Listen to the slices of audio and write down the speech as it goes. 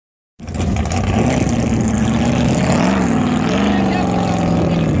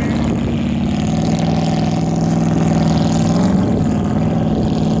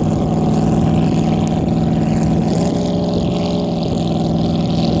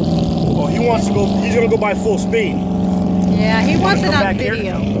wants to go. He's gonna go by full speed. Yeah, he wants it on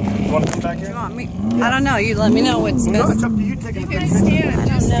video. Here? You want to come back here? You want me? I don't know. You let me know what's best. No, it's up to you. Taking a You can picture. stand.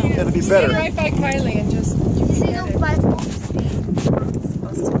 I don't know. That'd be better. Stand right by Kylie and just. It's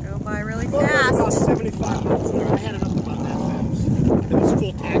supposed to go by really Well, fast. about 75 miles an hour. I had it up about that fast. It was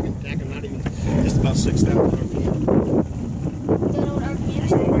full tagging, not even just about 6,000 RPM.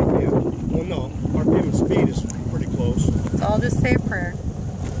 Well, no, RPM and speed is pretty close. It's all just say a prayer.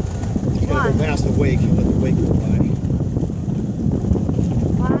 You gotta go past the wake and let the wake go by.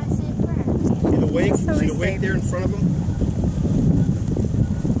 See the wake? So See we the wake say- there in front of him?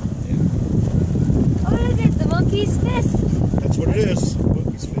 Oh, look at the monkey's fist. That's what it is.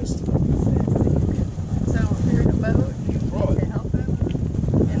 Monkey's fist. So if you're in a boat, you Throw it. to help him,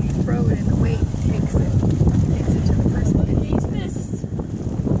 and you throw it, and the weight takes it to the person. Monkey's fist.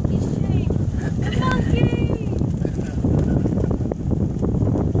 He's shake. The monkey.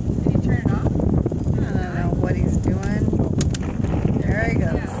 Can you turn it off? I don't know what he's doing. There he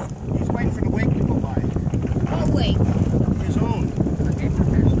goes. Yeah. He's waiting for the wake to go by. What wake? His own. Okay,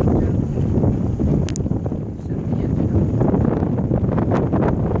 professional job. Shut the engine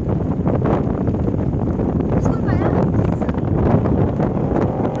It's going by us.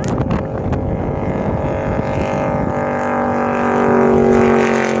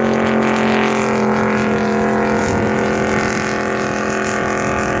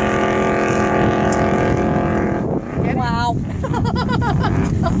 Wow.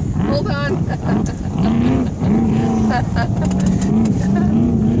 Hold on.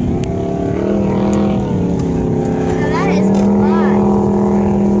 Now that is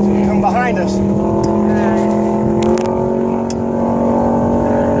fun. Come behind us.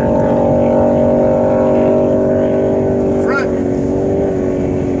 Front.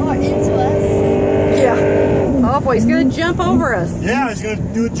 Or into us. Yeah. Oh boy, he's gonna jump over us. Yeah, he's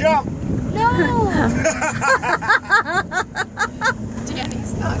gonna do a jump. No.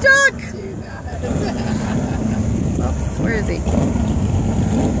 Danny's not Duck! gonna do that. Oops, where is he? Look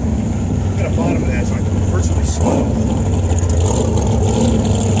at the bottom of that. It's like virtually slow.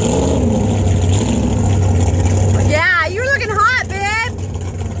 Yeah, you're looking hot, babe.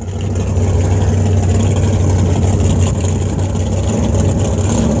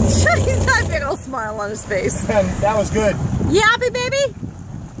 He's got a big old smile on his face. And that was good. Yappy, baby.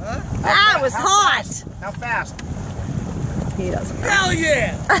 Huh? That was hot. How fast? He doesn't. Hell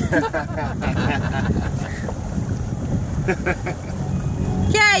yeah!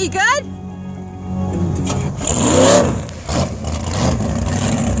 Okay, you good?